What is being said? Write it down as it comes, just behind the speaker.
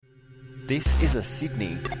This is a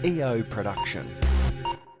Sydney EO production.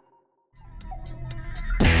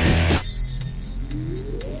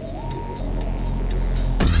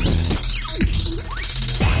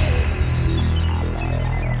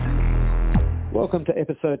 Welcome to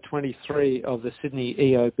episode 23 of the Sydney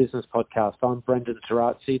EO Business Podcast. I'm Brendan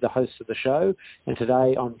Tarazzi, the host of the show, and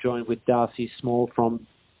today I'm joined with Darcy Small from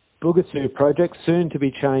GSEA Project, soon to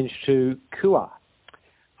be changed to GSEA.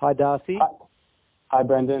 Hi, Darcy. Hi,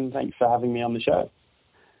 Brendan. Thanks for having me on the show.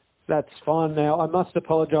 That's fine. Now, I must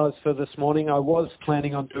apologise for this morning. I was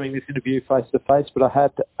planning on doing this interview face-to-face, but I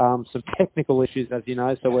had some technical issues, as you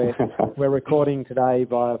know, so we're recording today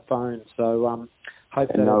via phone. So hope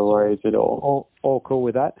that no worries at all. All cool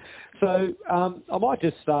with that. So I might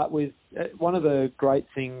just start with one of the great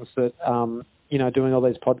things that, doing all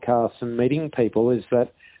these podcasts and meeting people is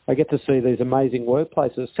that I get to see these amazing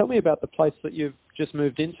workplaces. Tell me about the place that you've just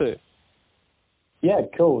moved into. Yeah,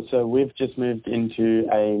 cool. So we've just moved into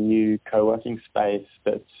a new co-working space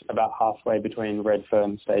that's about halfway between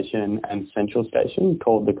Redfern Station and Central Station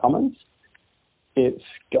called The Commons. It's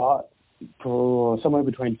got somewhere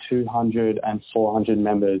between 200 and 400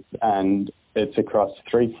 members, and it's across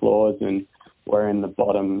 3 floors, and we're in the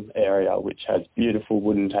bottom area, which has beautiful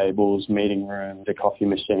wooden tables, meeting rooms, a coffee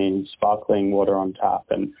machine, sparkling water on tap,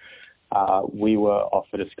 and we were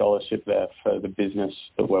offered a scholarship there for the business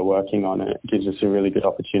that we're working on. It gives us a really good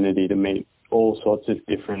opportunity to meet all sorts of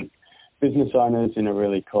different business owners in a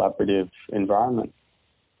really collaborative environment.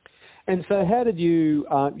 And so how did you're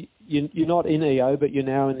not in EO, but you're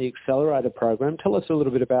now in the Accelerator program. Tell us a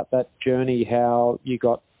little bit about that journey, how you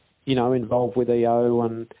got, involved with EO,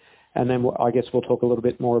 and then I guess we'll talk a little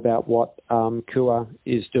bit more about what GSEA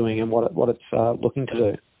is doing and what it's looking to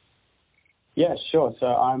do. Yeah, sure. So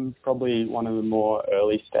I'm probably one of the more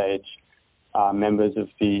early stage members of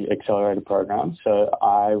the Accelerator program. So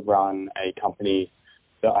I run a company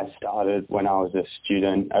that I started when I was a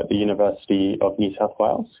student at the University of New South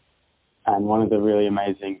Wales. And one of the really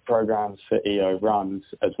amazing programs that EO runs,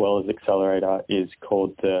 as well as Accelerator, is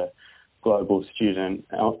called the Global Student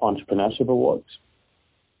Entrepreneurship Awards.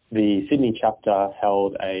 The Sydney chapter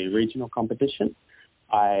held a regional competition.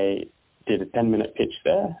 I did a 10-minute pitch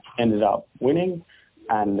there, ended up winning,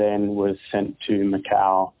 and then was sent to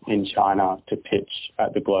Macau in China to pitch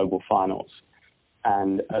at the global finals.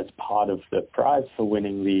 And as part of the prize for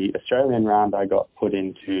winning the Australian round, I got put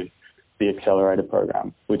into the Accelerator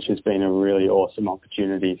program, which has been a really awesome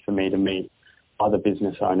opportunity for me to meet other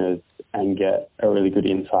business owners and get a really good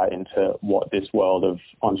insight into what this world of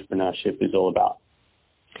entrepreneurship is all about.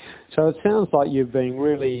 So it sounds like you've been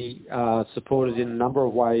really supported in a number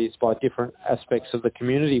of ways by different aspects of the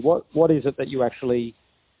community. What is it that you actually,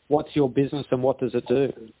 what's your business and what does it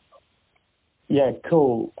do? Yeah,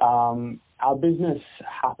 cool. Our business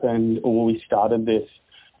we started this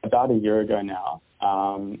about a year ago now.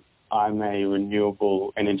 I'm a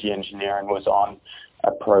renewable energy engineer and was on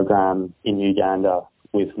a program in Uganda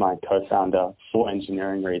with my co-founder for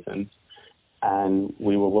engineering reasons. And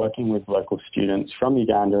we were working with local students from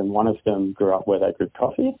Uganda, and one of them grew up where they grew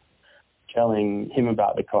coffee. Telling him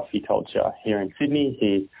about the coffee culture here in Sydney,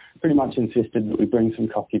 he pretty much insisted that we bring some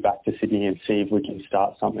coffee back to Sydney and see if we can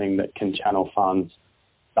start something that can channel funds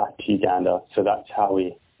back to Uganda. So that's how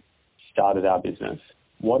we started our business.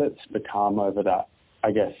 What it's become over that,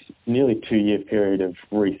 I guess, nearly 2-year period of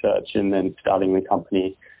research and then starting the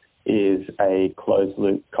company is a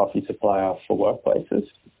closed-loop coffee supplier for workplaces.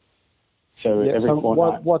 So every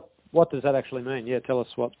fortnight. What does that actually mean? Yeah, tell us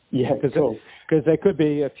what. Yeah, cool. Because there could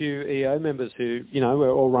be a few EO members who,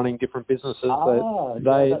 we're all running different businesses.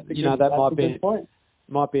 That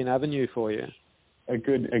might be an avenue for you. A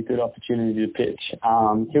good opportunity to pitch.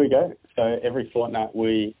 Here we go. So every fortnight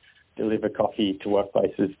we deliver coffee to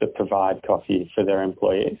workplaces that provide coffee for their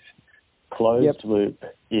employees. Closed loop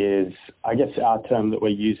is, I guess, our term that we're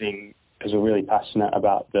using because we're really passionate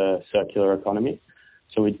about the circular economy.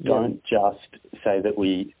 So we don't just say that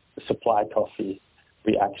we supply coffee,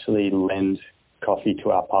 we actually lend coffee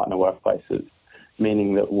to our partner workplaces,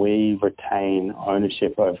 meaning that we retain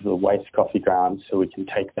ownership over the waste coffee grounds so we can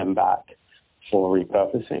take them back for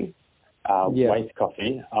repurposing. Waste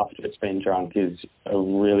coffee, after it's been drunk, is a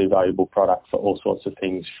really valuable product for all sorts of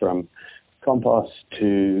things, from compost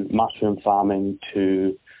to mushroom farming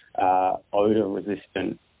to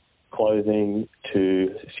odor-resistant clothing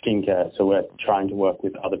to skincare. So we're trying to work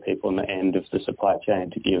with other people in the end of the supply chain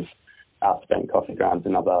to give our spent coffee grounds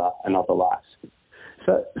another life.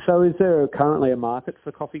 So is there currently a market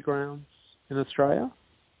for coffee grounds in Australia?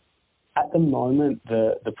 At the moment,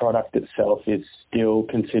 the product itself is still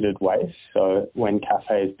considered waste. So when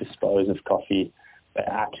cafes dispose of coffee, they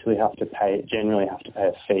actually generally have to pay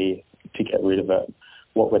a fee to get rid of it.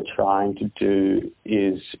 What we're trying to do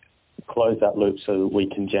is close that loop so that we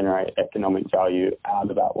can generate economic value out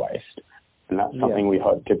of that waste. And that's something we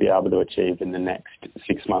hope to be able to achieve in the next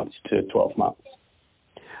 6 months to 12 months.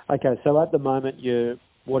 Okay, so at the moment,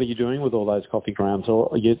 what are you doing with all those coffee grounds, or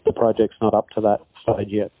the project's not up to that stage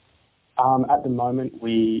yet? At the moment,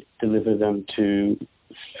 we deliver them to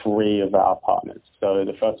 3 of our partners. So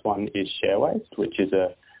the first one is Share Waste, which is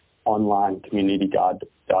a online community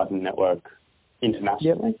garden network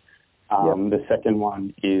internationally. The second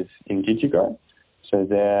one is Indigigrow. So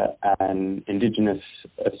they're an Indigenous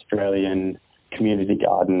Australian community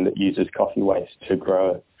garden that uses coffee waste to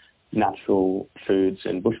grow natural foods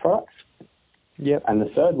and bush products. Yep. And the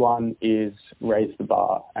third one is Raise the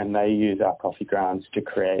Bar, and they use our coffee grounds to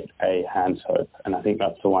create a hand soap. And I think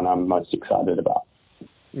that's the one I'm most excited about.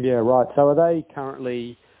 Yeah, right. So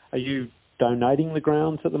are you donating the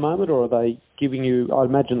grounds at the moment, or are they giving you, I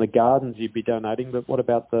imagine the gardens you'd be donating, but what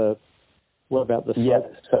about the soap? Yes,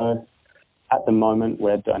 so at the moment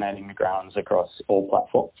we're donating the grounds across all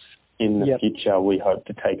platforms. In the future, we hope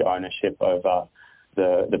to take ownership over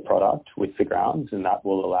the product with the grounds, and that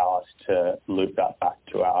will allow us to loop that back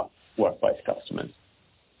to our workplace customers.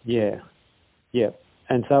 Yeah.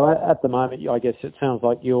 And so at the moment, I guess it sounds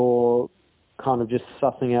like you're kind of just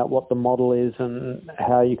sussing out what the model is and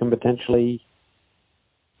how you can potentially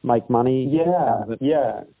make money out of it.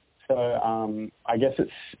 Yeah. So I guess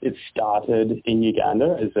it started in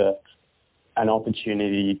Uganda as an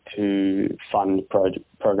opportunity to fund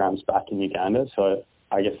programs back in Uganda. So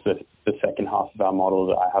I guess the second half of our model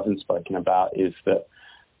that I haven't spoken about is that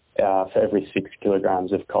for every 6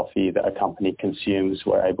 kilograms of coffee that a company consumes,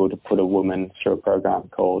 we're able to put a woman through a program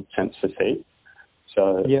called Sense for Seed.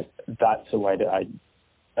 So that's a way to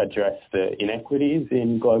address the inequities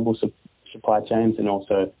in global supply chains and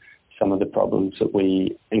also some of the problems that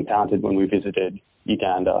we encountered when we visited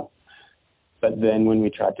Uganda. But then when we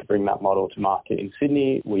tried to bring that model to market in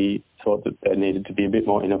Sydney, we thought that there needed to be a bit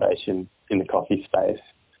more innovation in the coffee space,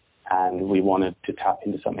 and we wanted to tap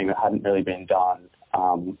into something that hadn't really been done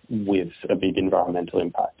with a big environmental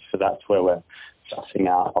impact. So that's where we're sussing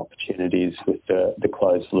out opportunities with the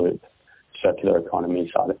closed loop circular economy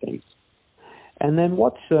side of things. And then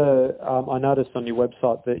I noticed on your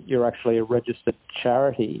website that you're actually a registered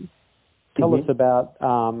charity. Tell us about,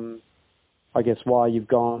 I guess, why you've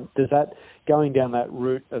going down that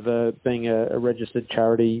route of being a registered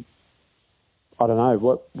charity, I don't know,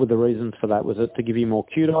 what were the reasons for that? Was it to give you more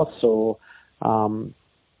kudos, or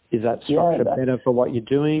is that structure better for what you're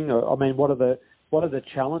doing? Or, I mean, what are the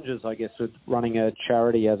challenges, I guess, with running a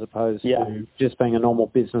charity as opposed to just being a normal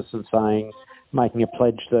business and making a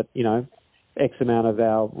pledge that, X amount of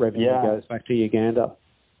our revenue goes back to Uganda?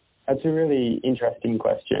 That's a really interesting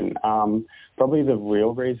question. Probably the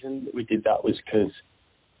real reason that we did that was because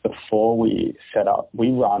before we set up,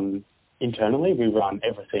 we run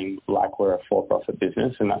everything like we're a for-profit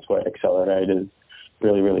business, and that's where Accelerate is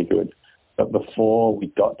really, really good. But before we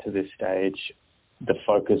got to this stage, the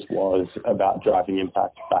focus was about driving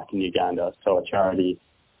impact back in Uganda, so a charity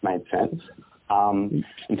made sense. In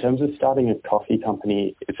terms of starting a coffee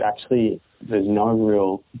company, there's no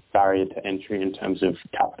real barrier to entry in terms of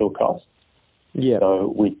capital costs. Yeah.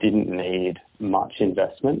 So we didn't need much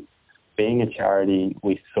investment. Being a charity,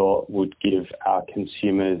 we thought would give our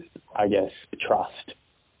consumers, I guess, trust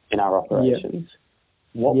in our operations.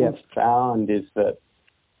 Yeah. What we've found is that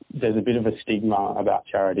there's a bit of a stigma about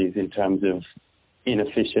charities in terms of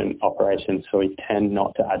inefficient operations, so we tend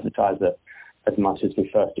not to advertise it as much as we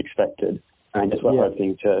first expected. And I guess we're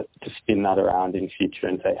hoping to spin that around in future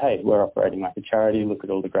and say, hey, we're operating like a charity. Look at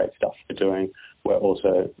all the great stuff we're doing. We're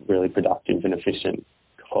also really productive and efficient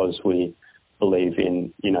because we believe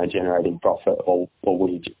in, generating profit, or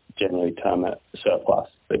we generally term it surplus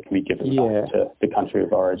that can be given back to the country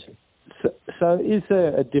of origin. So is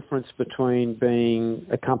there a difference between being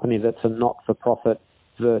a company that's a not-for-profit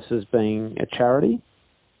versus being a charity?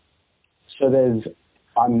 So we've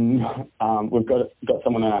got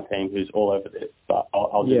someone on our team who's all over this, but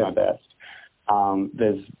I'll do my best.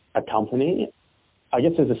 There's a company, I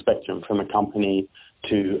guess there's a spectrum from a company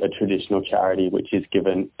to a traditional charity, which is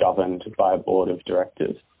governed by a board of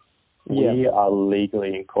directors. Yeah. We are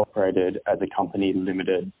legally incorporated as a company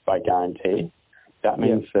limited by guarantee. That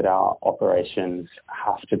means that our operations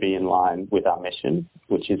have to be in line with our mission,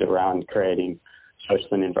 which is around creating social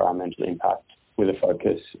and environmental impact with a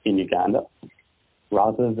focus in Uganda.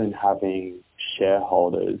 Rather than having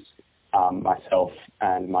shareholders, myself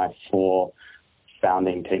and my 4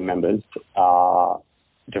 founding team members are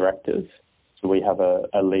directors. So we have a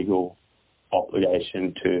legal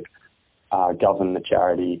obligation to govern the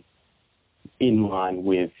charity in line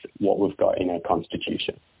with what we've got in our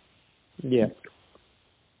constitution. Yeah.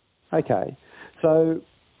 Okay. So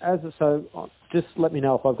just let me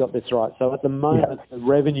know if I've got this right. So at the moment, the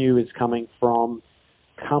revenue is coming from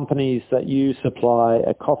companies that you supply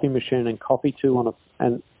a coffee machine and coffee to on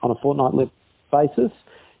a fortnightly basis.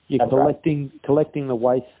 You're collecting the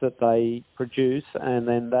waste that they produce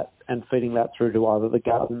and feeding that through to either the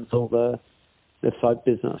gardens or the soap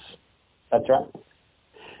business. That's right.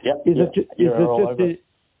 Yep.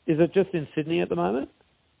 Is it just in Sydney at the moment?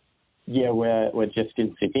 Yeah, we're just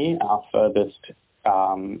in Sydney. Our furthest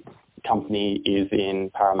company is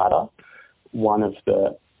in Parramatta. One of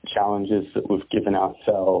the challenges that we've given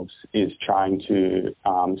ourselves is trying to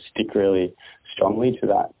stick really strongly to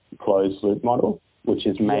that closed loop model, which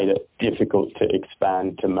has made it difficult to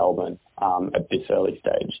expand to Melbourne at this early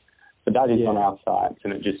stage. But that is on our sites,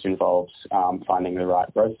 and it just involves finding the right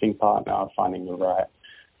roasting partner, finding the right,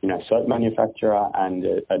 soap manufacturer, and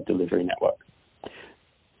a delivery network.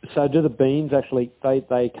 So do the beans actually,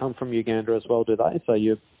 they come from Uganda as well, do they?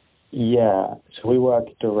 Yeah, so we work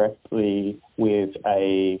directly with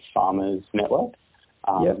a farmers network.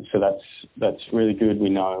 So that's really good. We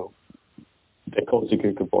know they're called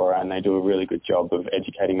Zakukabora, and they do a really good job of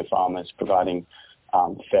educating the farmers, providing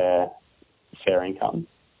fair income.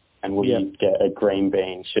 And we get a green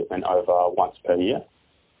bean shipment over once per year.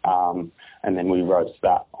 And then we roast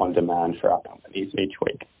that on demand for our companies each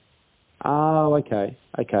week. Oh, okay.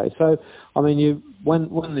 So, I mean,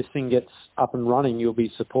 when this thing gets up and running, you'll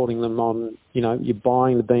be supporting them on, you're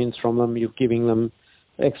buying the beans from them, you're giving them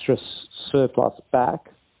extra surplus back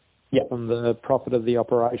from the profit of the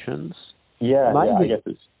operations. Yeah, I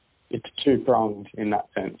guess it's two-pronged in that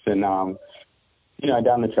sense. And,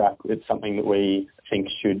 down the track, it's something that we think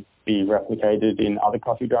should be replicated in other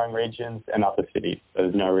coffee growing regions and other cities.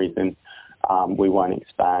 There's no reason we won't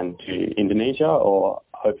expand to Indonesia, or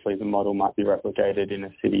hopefully the model might be replicated in a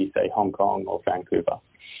city, say Hong Kong or Vancouver.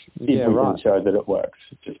 If we can show that it works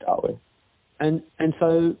to start with. And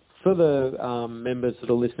so for the members that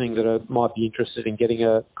are listening that might be interested in getting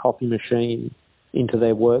a coffee machine into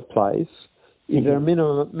their workplace, is there a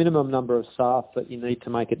minimum number of staff that you need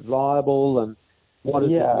to make it viable, and what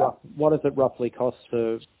does it roughly cost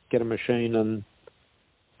to get a machine and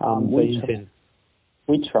beans in?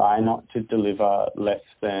 We try not to deliver less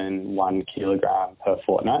than 1 kilogram per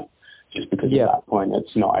fortnight, just because at that point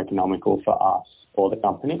it's not economical for us or the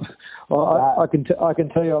company. Well, I can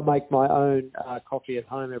tell you I make my own coffee at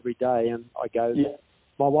home every day, and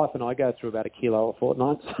my wife and I go through about 1 kilo a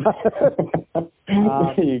fortnight.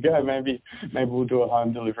 There you go. Maybe we'll do a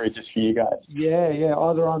home delivery just for you guys. Yeah.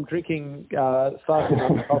 Either I'm drinking sake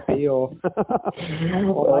coffee or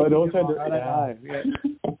well, it also I don't know. Yeah.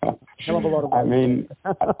 Hell of a lot of I mean,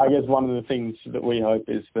 I guess one of the things that we hope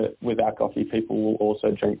is that with our coffee, people will also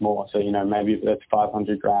drink more. So, maybe if that's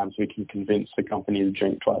 500 grams, we can convince the company to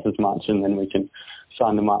drink twice as much, and then we can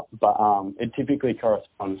sign them up. But it typically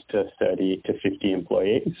corresponds to 30 to 50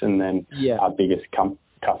 employees, and then our biggest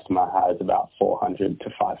customer has about 400 to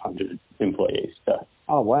 500 employees. So.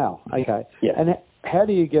 Oh, wow. Okay. Yeah. And how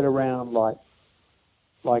do you get around, like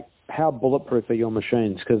how bulletproof are your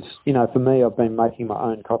machines? Because, for me, I've been making my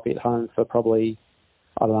own coffee at home for probably,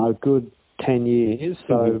 I don't know, a good 10 years.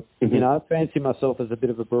 So, fancy myself as a bit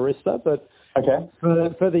of a barista. But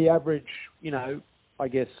for the average, I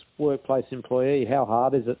guess, workplace employee, how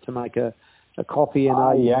hard is it to make a coffee? And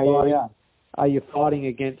are you fighting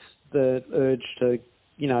against the urge to,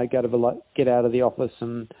 get out of the office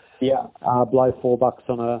and blow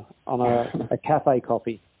 $4 on a cafe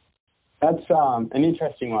coffee? That's an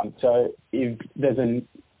interesting one. So there's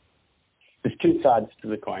two sides to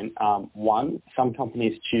the coin. One, some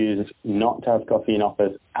companies choose not to have coffee in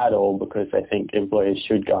office at all because they think employees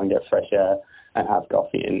should go and get fresh air and have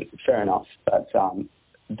coffee. And fair enough, that's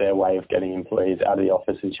their way of getting employees out of the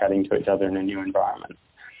office and chatting to each other in a new environment.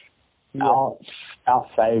 Yeah. Our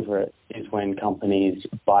favourite is when companies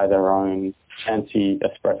buy their own fancy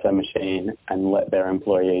espresso machine and let their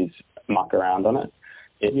employees muck around on it.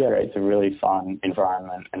 It creates a really fun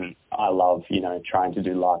environment, and I love, trying to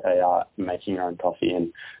do latte art, making your own coffee,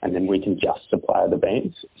 and then we can just supply the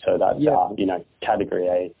beans. So that's our, category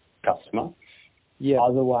A customer. Yeah.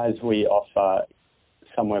 Otherwise, we offer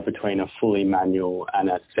somewhere between a fully manual and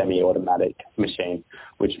a semi-automatic machine,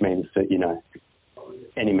 which means that,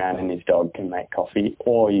 any man and his dog can make coffee,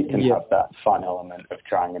 or you can have that fun element of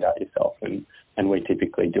trying it out yourself. And we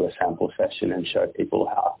typically do a sample session and show people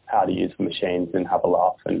how to use the machines and have a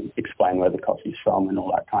laugh and explain where the coffee's from and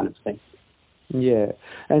all that kind of thing. Yeah.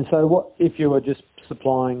 And so what if you were just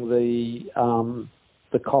supplying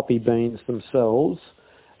the coffee beans themselves?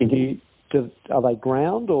 Are they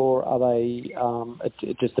ground or are they?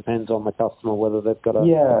 It just depends on the customer whether they've got a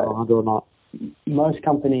grind or not. Most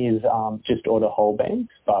companies just order whole beans,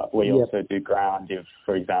 but we also do ground if,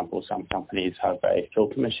 for example, some companies have a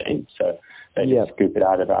filter machine, so they just scoop it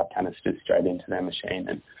out of our canisters straight into their machine.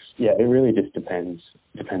 And it really just depends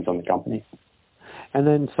on the company. And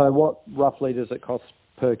then, so what roughly does it cost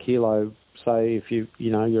per kilo? Say if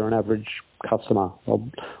you're an average customer, or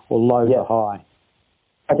low to high.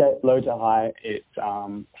 Okay, low to high, it's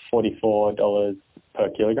 $44 per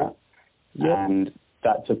kilogram, and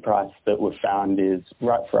that's a price that we've found is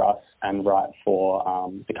right for us and right for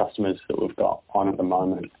the customers that we've got on at the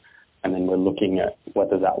moment. And then we're looking at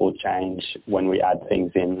whether that will change when we add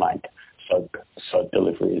things in like soap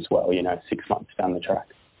delivery as well, 6 months down the track.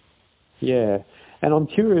 Yeah, and I'm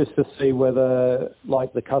curious to see whether,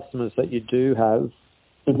 like, the customers that you do have,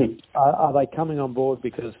 are they coming on board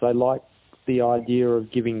because they like the idea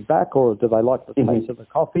of giving back, or do they like the taste of the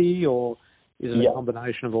coffee, or is it a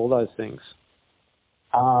combination of all those things?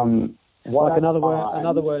 In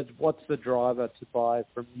other words, what's the driver to buy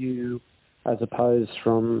from you as opposed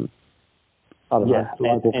from, I don't know,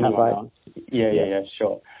 local cafe? Yeah,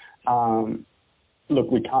 sure. Look,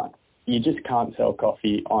 you just can't sell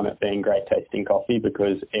coffee on it being great tasting coffee,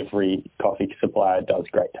 because every coffee supplier does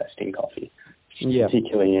great tasting coffee,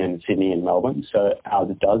 particularly in Sydney and Melbourne. So ours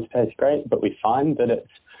does taste great, but we find that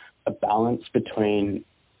it's a balance between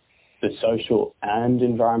the social and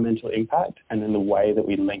environmental impact, and then the way that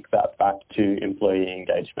we link that back to employee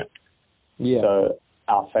engagement. Yeah. So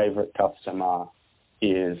our favourite customer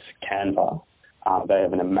is Canva. They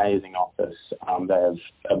have an amazing office. They have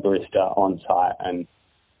a barista on site and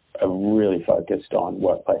are really focused on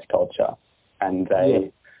workplace culture. And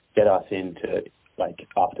they get us into, like,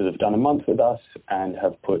 after they've done a month with us and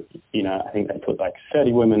have put, I think they put like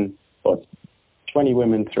 30 women or 20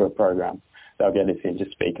 women through a program. They'll get us in to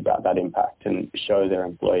speak about that impact and show their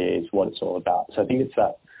employees what it's all about. So I think it's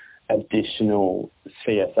that additional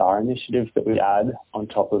CSR initiative that we add on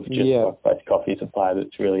top of just workplace coffee supply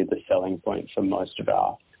that's really the selling point for most of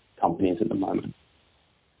our companies at the moment.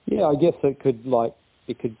 Yeah, I guess it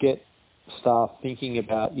could get staff thinking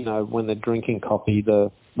about, when they're drinking coffee,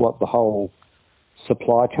 what the whole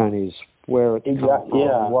supply chain is, where it's coming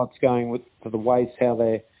from, what's going to the waste, how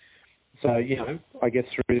they're. So, I guess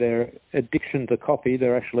through their addiction to coffee,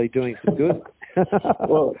 they're actually doing some good.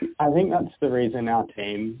 Well, I think that's the reason our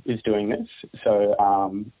team is doing this. So,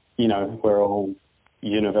 we're all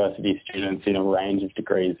university students in a range of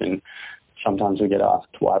degrees, and sometimes we get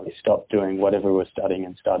asked why we stopped doing whatever we're studying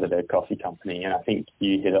and started a coffee company. And I think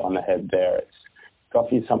you hit it on the head there.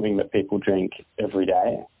 Coffee is something that people drink every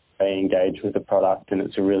day. They engage with the product, and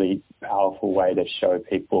it's a really powerful way to show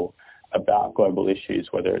people about global issues,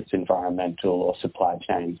 whether it's environmental or supply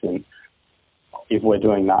chains. And if we're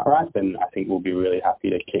doing that right, then I think we'll be really happy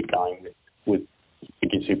to keep going with the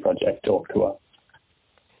GSEA project or tour.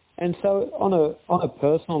 And so on a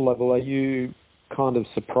personal level, are you kind of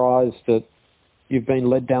surprised that you've been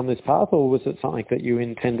led down this path, or was it something that you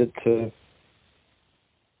intended to,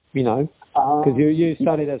 because you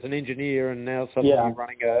studied as an engineer and now suddenly you're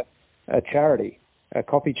running a charity, a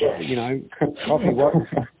coffee charity, coffee, what,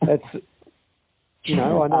 that's, I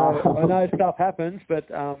know stuff happens,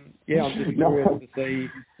 but, I'm just curious to see,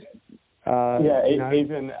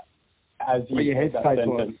 even as you said that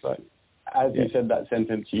sentence, you said that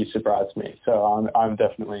sentence, you surprised me. So I'm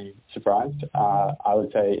definitely surprised. I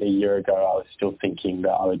would say a year ago, I was still thinking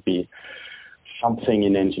that I would be something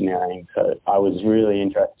in engineering. So I was really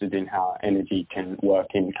interested in how energy can work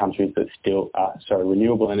in countries that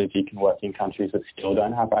renewable energy can work in countries that still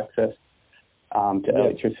don't have access to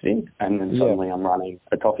electricity. And then suddenly I'm running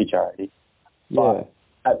a coffee charity. But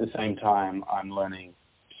at the same time, I'm learning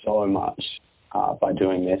so much by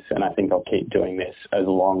doing this, and I think I'll keep doing this as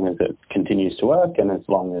long as it continues to work and as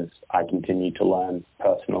long as I continue to learn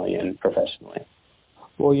personally and professionally.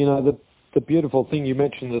 Well, the beautiful thing you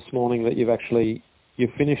mentioned this morning that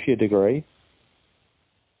you've finished your degree.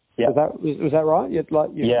 Yeah. Was that right?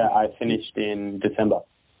 I finished in December.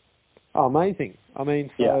 Oh, amazing. I mean,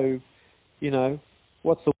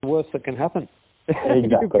 what's the worst that can happen?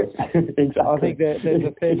 Exactly. I think there's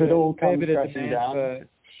a fair bit of demand for,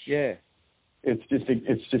 It's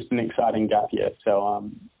just an exciting gap year. So,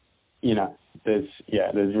 there's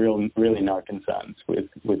really no concerns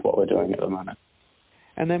with what we're doing at the moment.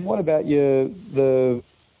 And then what about the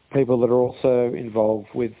people that are also involved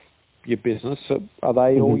with your business? Are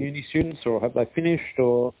they all uni students, or have they finished,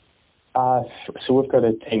 or? So we've got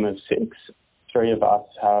a team of 6. 3 of us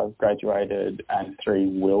have graduated and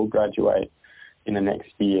 3 will graduate in the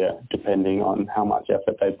next year, depending on how much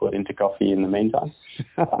effort they put into coffee in the meantime.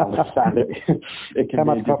 I found it can how be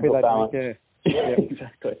much a coffee difficult they balance. drink, yeah.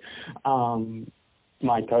 Exactly.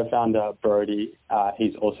 My co-founder, Brody,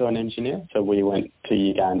 he's also an engineer. So we went to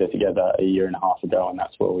Uganda together a year and a half ago, and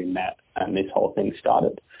that's where we met and this whole thing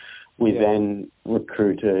started. We then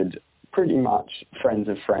recruited pretty much friends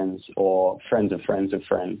of friends or friends of friends of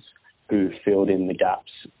friends who filled in the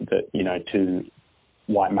gaps that, 2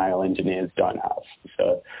 white male engineers don't have.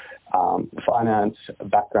 So finance,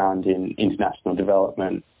 background in international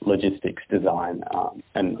development, logistics design,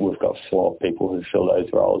 and we've got 4 people who fill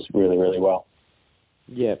those roles really, really well.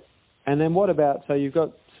 Yeah. And then what about, so you've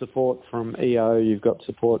got support from EO, you've got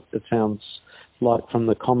support, it sounds like, from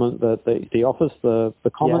the the office, the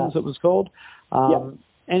Commons it was called.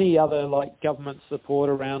 Any other government support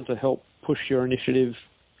around to help push your initiative?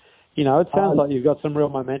 It sounds like you've got some real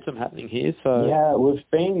momentum happening here. So yeah, we've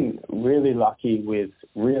been really lucky with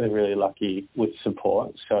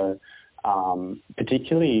support. So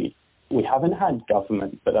particularly, we haven't had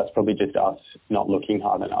government, but that's probably just us not looking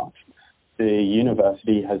hard enough. The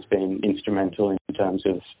university has been instrumental in terms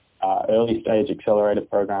of early stage accelerator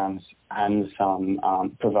programs and some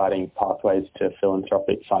providing pathways to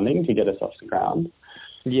philanthropic funding to get us off the ground.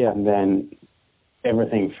 Yeah, and then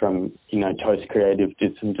everything from Toast Creative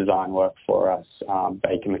did some design work for us.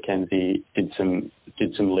 Baker McKenzie did some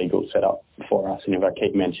legal setup for us. And if I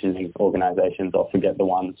keep mentioning organisations, I'll forget the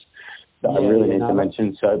ones that I really need to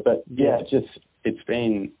mention. So, but it's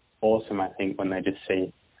been awesome. I think when they just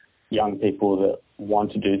see young people that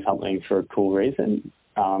want to do something for a cool reason.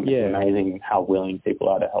 It's amazing how willing people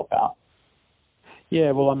are to help out.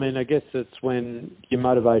 Yeah, well, I guess it's when your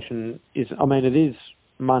motivation is, it is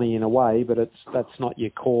money in a way, but that's not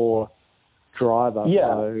your core driver.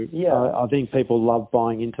 So I think people love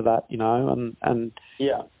buying into that, and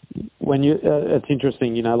when it's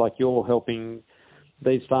interesting, you're helping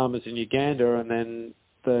these farmers in Uganda, and then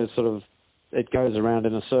the sort of it goes around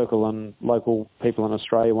in a circle, and local people in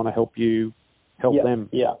Australia want to help them.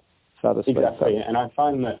 Yeah. So to speak. Exactly, and I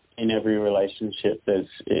find that in every relationship,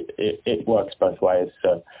 it works both ways.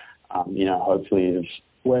 So, hopefully, if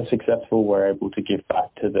we're successful, we're able to give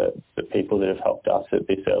back to the people that have helped us at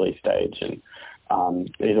this early stage, and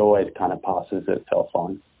it always kind of passes itself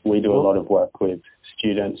on. We do a lot of work with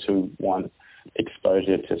students who want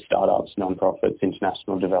exposure to startups, non-profits,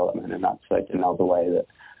 international development, and that's another way that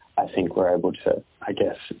I think we're able to,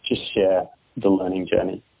 just share the learning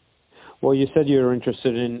journey. Well, you said you were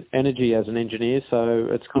interested in energy as an engineer, so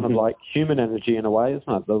it's kind of like human energy in a way, isn't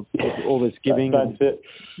it? All this giving. That's it.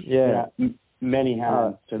 Yeah. Many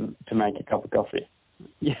hands to make a cup of coffee.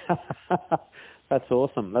 Yeah, that's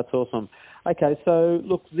awesome. Okay, so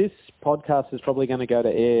look, this podcast is probably going to go to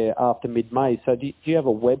air after mid-May. So do you have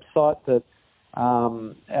a website that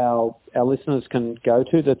our listeners can go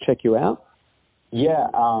to check you out?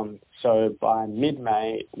 Yeah. So by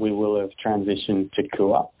mid-May, we will have transitioned to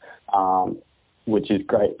KUA. Which is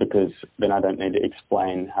great because then I don't need to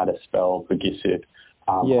explain how to spell Bugisu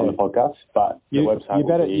on the podcast. But the website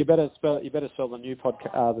you better spell the new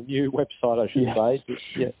podcast, the new website, I should say.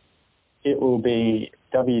 Yeah. It will be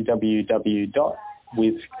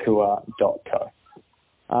www.withkua.co.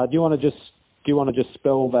 Do you want to just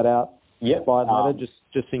spell that out? Yep. By letter,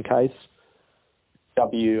 just in case.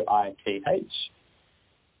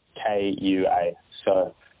 WITHKUA.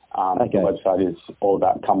 So. The website is all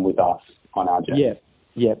about come with us on our journey.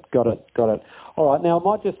 Yeah, got it. All right, now I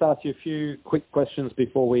might just ask you a few quick questions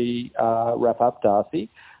before we wrap up, Darcy.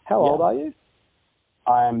 How old are you?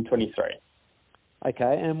 I'm 23.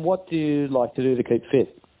 Okay, and what do you like to do to keep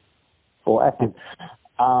fit or active?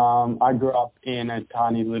 I grew up in a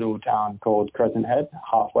tiny little town called Crescent Head,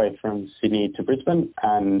 halfway from Sydney to Brisbane,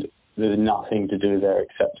 and there's nothing to do there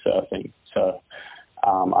except surfing. So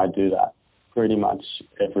I do that pretty much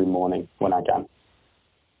every morning when I can.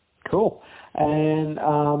 Cool. And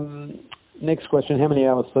next question, how many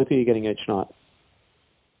hours sleep are you getting each night?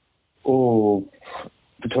 Oh,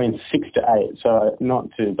 between 6 to 8, so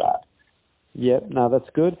not too bad. Yep, no, that's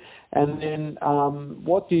good. And then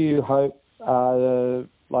what do you hope,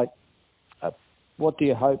 what do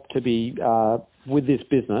you hope to be, with this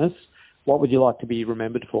business, what would you like to be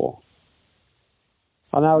remembered for?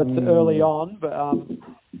 I know it's early on, but...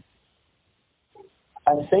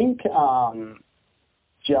 I think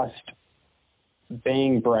just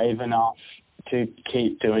being brave enough to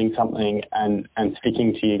keep doing something and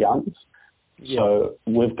sticking to your guns. Yeah. So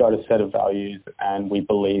we've got a set of values and we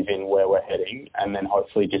believe in where we're heading, and then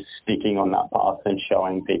hopefully just sticking on that path and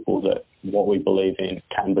showing people that what we believe in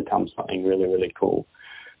can become something really, really cool.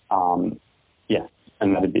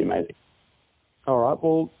 And that'd be amazing. All right.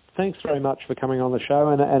 Well, thanks very much for coming on the show.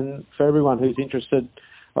 And for everyone who's interested,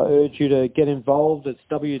 I urge you to get involved. It's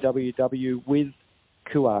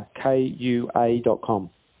www.withkua.com.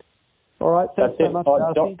 All right. Thanks so much,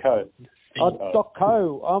 Darcy. .co.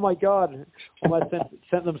 .co. Oh, my God. Almost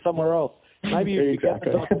sent them somewhere else. Maybe you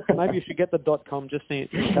should get the .com just in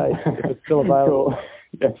case if it's still available. Cool.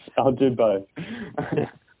 Yes, I'll do both.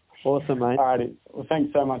 Awesome, mate. All righty. Well,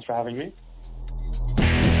 thanks so much for having me.